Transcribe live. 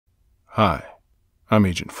Hi, I'm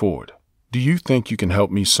Agent Ford. Do you think you can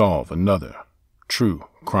help me solve another true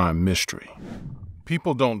crime mystery?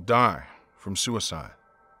 People don't die from suicide.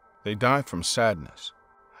 They die from sadness.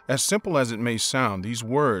 As simple as it may sound, these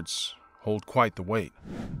words hold quite the weight.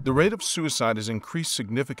 The rate of suicide has increased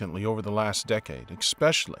significantly over the last decade,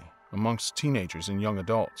 especially amongst teenagers and young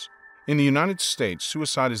adults. In the United States,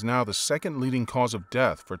 suicide is now the second leading cause of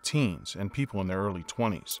death for teens and people in their early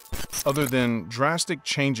 20s. Other than drastic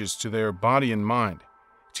changes to their body and mind,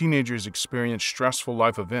 teenagers experience stressful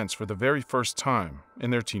life events for the very first time in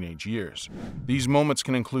their teenage years. These moments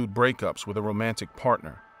can include breakups with a romantic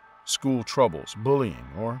partner, school troubles, bullying,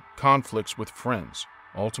 or conflicts with friends,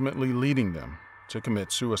 ultimately leading them to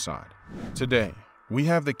commit suicide. Today, we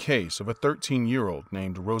have the case of a 13-year-old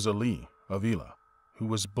named Rosalie Avila, who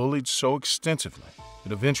was bullied so extensively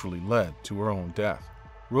it eventually led to her own death.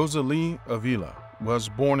 Rosalie Avila was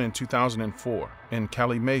born in 2004 in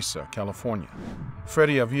Cali Mesa, California.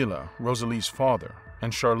 Freddie Avila, Rosalie's father,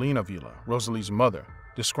 and Charlene Avila, Rosalie's mother,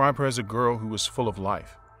 describe her as a girl who was full of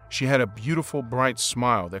life. She had a beautiful, bright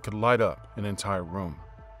smile that could light up an entire room.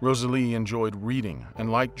 Rosalie enjoyed reading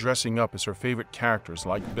and liked dressing up as her favorite characters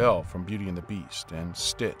like Belle from Beauty and the Beast and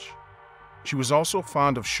Stitch. She was also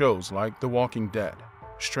fond of shows like The Walking Dead,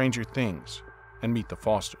 Stranger Things, and Meet the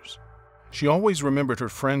Fosters. She always remembered her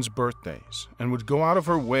friends' birthdays and would go out of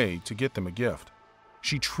her way to get them a gift.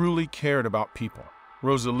 She truly cared about people.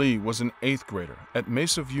 Rosalie was an 8th grader at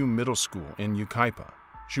Mesa View Middle School in Yucaipa.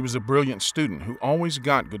 She was a brilliant student who always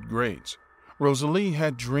got good grades. Rosalie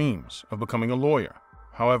had dreams of becoming a lawyer.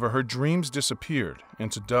 However, her dreams disappeared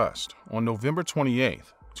into dust on November 28,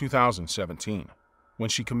 2017, when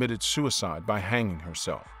she committed suicide by hanging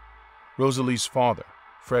herself. Rosalie's father,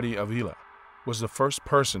 Freddie Avila, was the first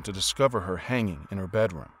person to discover her hanging in her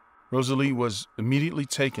bedroom. Rosalie was immediately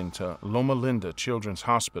taken to Loma Linda Children's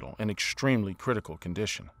Hospital in extremely critical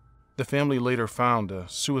condition. The family later found a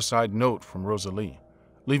suicide note from Rosalie,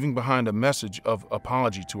 leaving behind a message of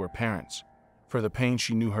apology to her parents for the pain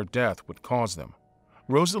she knew her death would cause them.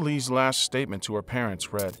 Rosalie's last statement to her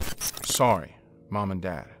parents read, "Sorry, Mom and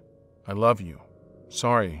Dad. I love you.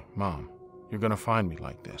 Sorry, Mom, you're gonna find me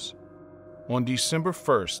like this." On December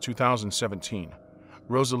 1st, 2017,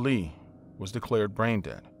 Rosalie was declared brain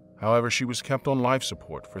dead. However, she was kept on life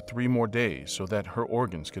support for 3 more days so that her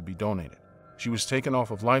organs could be donated. She was taken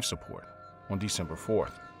off of life support on December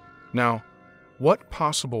 4th. Now, what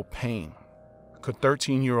possible pain could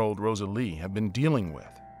 13-year-old Rosalie have been dealing with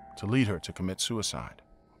to lead her to commit suicide?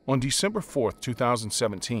 On December 4th,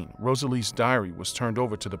 2017, Rosalie's diary was turned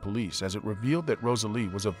over to the police as it revealed that Rosalie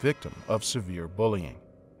was a victim of severe bullying.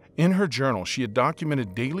 In her journal, she had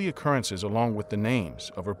documented daily occurrences along with the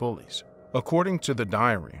names of her bullies. According to the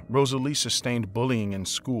diary, Rosalie sustained bullying in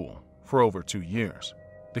school for over 2 years.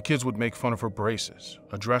 The kids would make fun of her braces,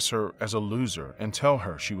 address her as a loser, and tell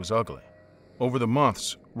her she was ugly. Over the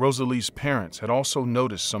months, Rosalie's parents had also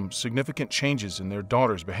noticed some significant changes in their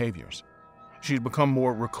daughter's behaviors. She had become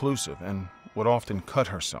more reclusive and would often cut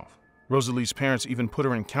herself. Rosalie's parents even put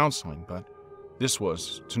her in counseling, but this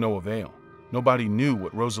was to no avail. Nobody knew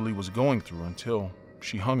what Rosalie was going through until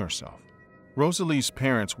she hung herself. Rosalie's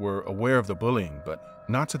parents were aware of the bullying, but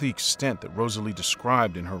not to the extent that Rosalie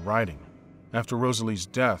described in her writing. After Rosalie's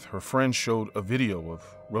death, her friend showed a video of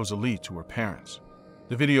Rosalie to her parents.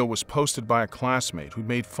 The video was posted by a classmate who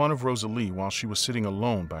made fun of Rosalie while she was sitting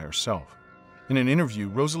alone by herself. In an interview,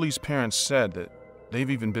 Rosalie's parents said that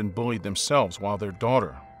they've even been bullied themselves while their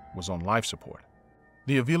daughter was on life support.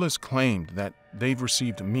 The Avilas claimed that they've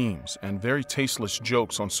received memes and very tasteless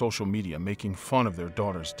jokes on social media making fun of their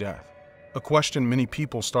daughter's death. A question many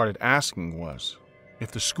people started asking was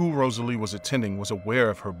if the school Rosalie was attending was aware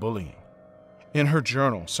of her bullying. In her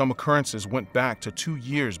journal, some occurrences went back to 2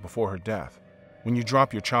 years before her death. When you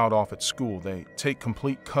drop your child off at school, they take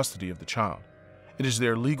complete custody of the child. It is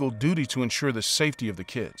their legal duty to ensure the safety of the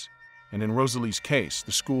kids, and in Rosalie's case,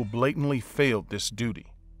 the school blatantly failed this duty.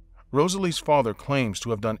 Rosalie's father claims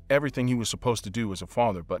to have done everything he was supposed to do as a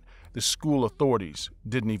father, but the school authorities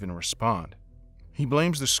didn't even respond. He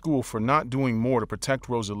blames the school for not doing more to protect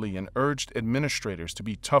Rosalie and urged administrators to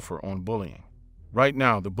be tougher on bullying. Right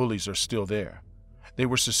now, the bullies are still there. They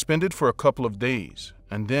were suspended for a couple of days,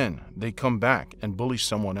 and then they come back and bully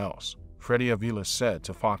someone else, Freddie Avila said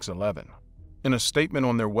to Fox 11. In a statement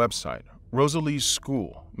on their website, Rosalie's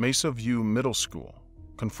school, Mesa View Middle School,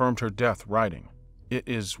 confirmed her death, writing, "It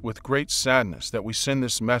is with great sadness that we send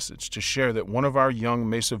this message to share that one of our young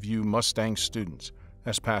Mesa View Mustang students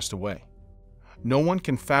has passed away. No one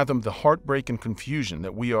can fathom the heartbreak and confusion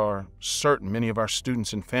that we are certain many of our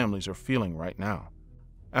students and families are feeling right now.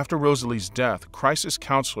 After Rosalie's death, crisis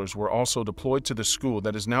counselors were also deployed to the school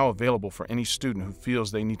that is now available for any student who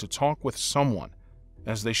feels they need to talk with someone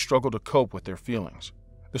as they struggle to cope with their feelings.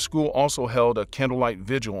 The school also held a candlelight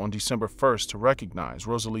vigil on December 1st to recognize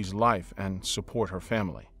Rosalie's life and support her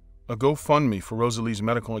family. A GoFundMe for Rosalie's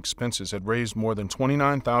medical expenses had raised more than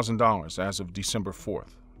 $29,000 as of December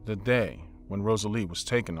 4th, the day when Rosalie was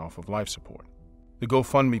taken off of life support. The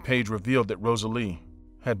GoFundMe page revealed that Rosalie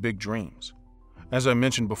had big dreams. As I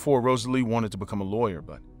mentioned before, Rosalie wanted to become a lawyer,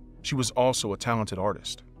 but she was also a talented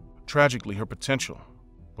artist. Tragically, her potential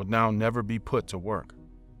would now never be put to work.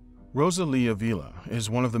 Rosalie Avila is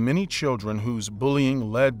one of the many children whose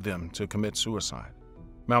bullying led them to commit suicide.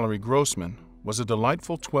 Mallory Grossman was a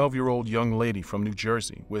delightful 12-year-old young lady from New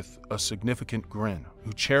Jersey with a significant grin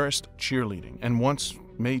who cherished cheerleading and once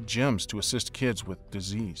made gyms to assist kids with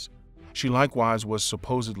disease. She likewise was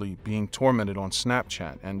supposedly being tormented on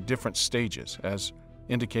Snapchat and different stages, as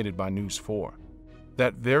indicated by News 4.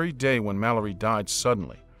 That very day when Mallory died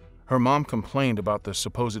suddenly, her mom complained about the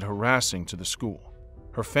supposed harassing to the school.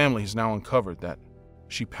 Her family has now uncovered that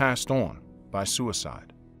she passed on by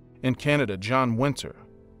suicide. In Canada, John Winter,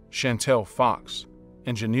 Chantel Fox,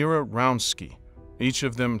 and Janira Roundsky, each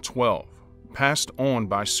of them 12, passed on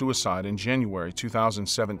by suicide in January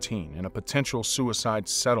 2017 in a potential suicide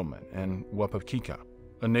settlement in Wapakika,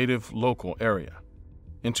 a native local area.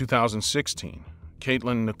 In 2016,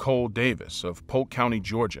 Caitlin Nicole Davis of Polk County,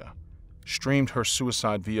 Georgia, streamed her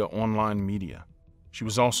suicide via online media. She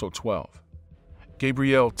was also 12.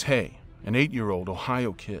 Gabrielle Tay, an 8-year-old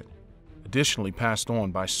Ohio kid, additionally passed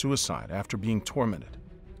on by suicide after being tormented.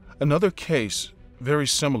 Another case very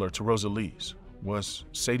similar to Rosalie's was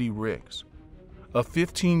Sadie Riggs, a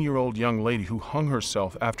 15-year-old young lady who hung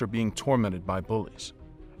herself after being tormented by bullies.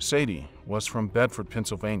 Sadie was from Bedford,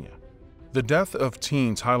 Pennsylvania. The death of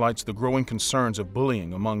teens highlights the growing concerns of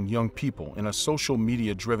bullying among young people in a social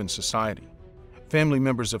media-driven society. Family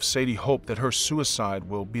members of Sadie hope that her suicide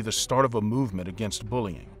will be the start of a movement against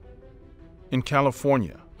bullying. In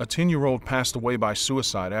California, a 10-year-old passed away by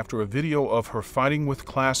suicide after a video of her fighting with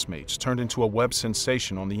classmates turned into a web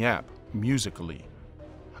sensation on the app, Musical.ly.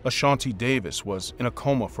 Ashanti Davis was in a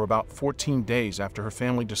coma for about 14 days after her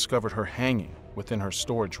family discovered her hanging within her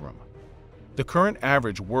storage room. The current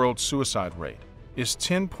average world suicide rate is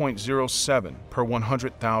 10.07 per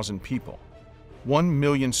 100,000 people. 1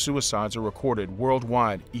 million suicides are recorded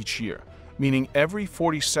worldwide each year, meaning every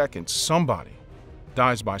 40 seconds somebody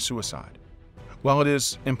dies by suicide. While it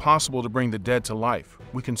is impossible to bring the dead to life,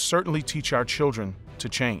 we can certainly teach our children to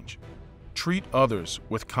change. Treat others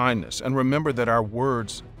with kindness and remember that our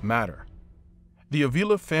words matter. The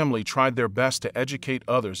Avila family tried their best to educate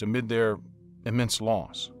others amid their immense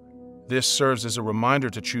loss. This serves as a reminder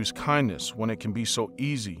to choose kindness when it can be so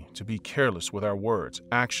easy to be careless with our words,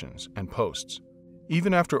 actions, and posts.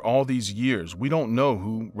 Even after all these years, we don't know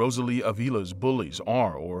who Rosalie Avila's bullies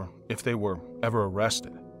are or if they were ever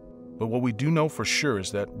arrested. But what we do know for sure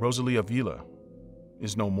is that Rosalie Avila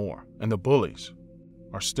is no more, and the bullies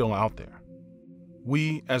are still out there.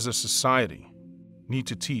 We, as a society, need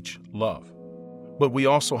to teach love. But we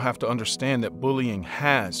also have to understand that bullying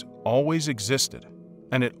has always existed,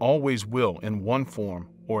 and it always will in one form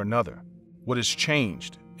or another. What has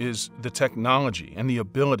changed is the technology and the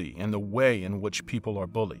ability and the way in which people are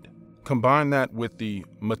bullied. Combine that with the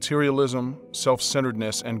materialism,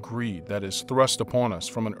 self-centeredness, and greed that is thrust upon us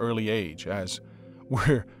from an early age as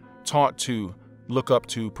we're taught to look up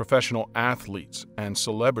to professional athletes and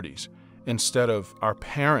celebrities instead of our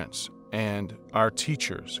parents and our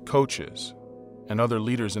teachers, coaches, and other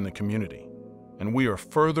leaders in the community. And we are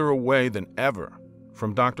further away than ever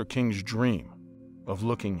from Dr. King's dream of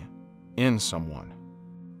looking in someone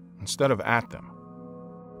instead of at them.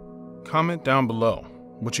 Comment down below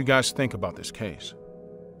what you guys think about this case.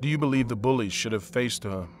 Do you believe the bullies should have faced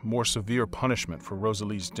a more severe punishment for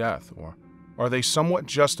Rosalie's death, or are they somewhat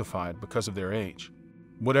justified because of their age?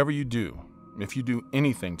 Whatever you do, if you do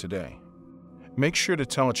anything today, make sure to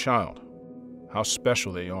tell a child how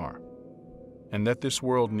special they are and that this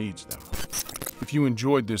world needs them. If you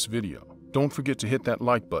enjoyed this video, don't forget to hit that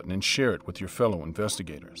like button and share it with your fellow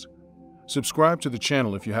investigators. Subscribe to the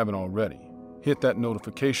channel if you haven't already. Hit that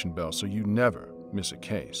notification bell so you never miss a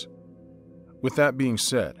case. With that being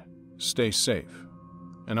said, stay safe,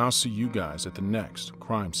 and I'll see you guys at the next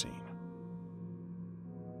crime scene.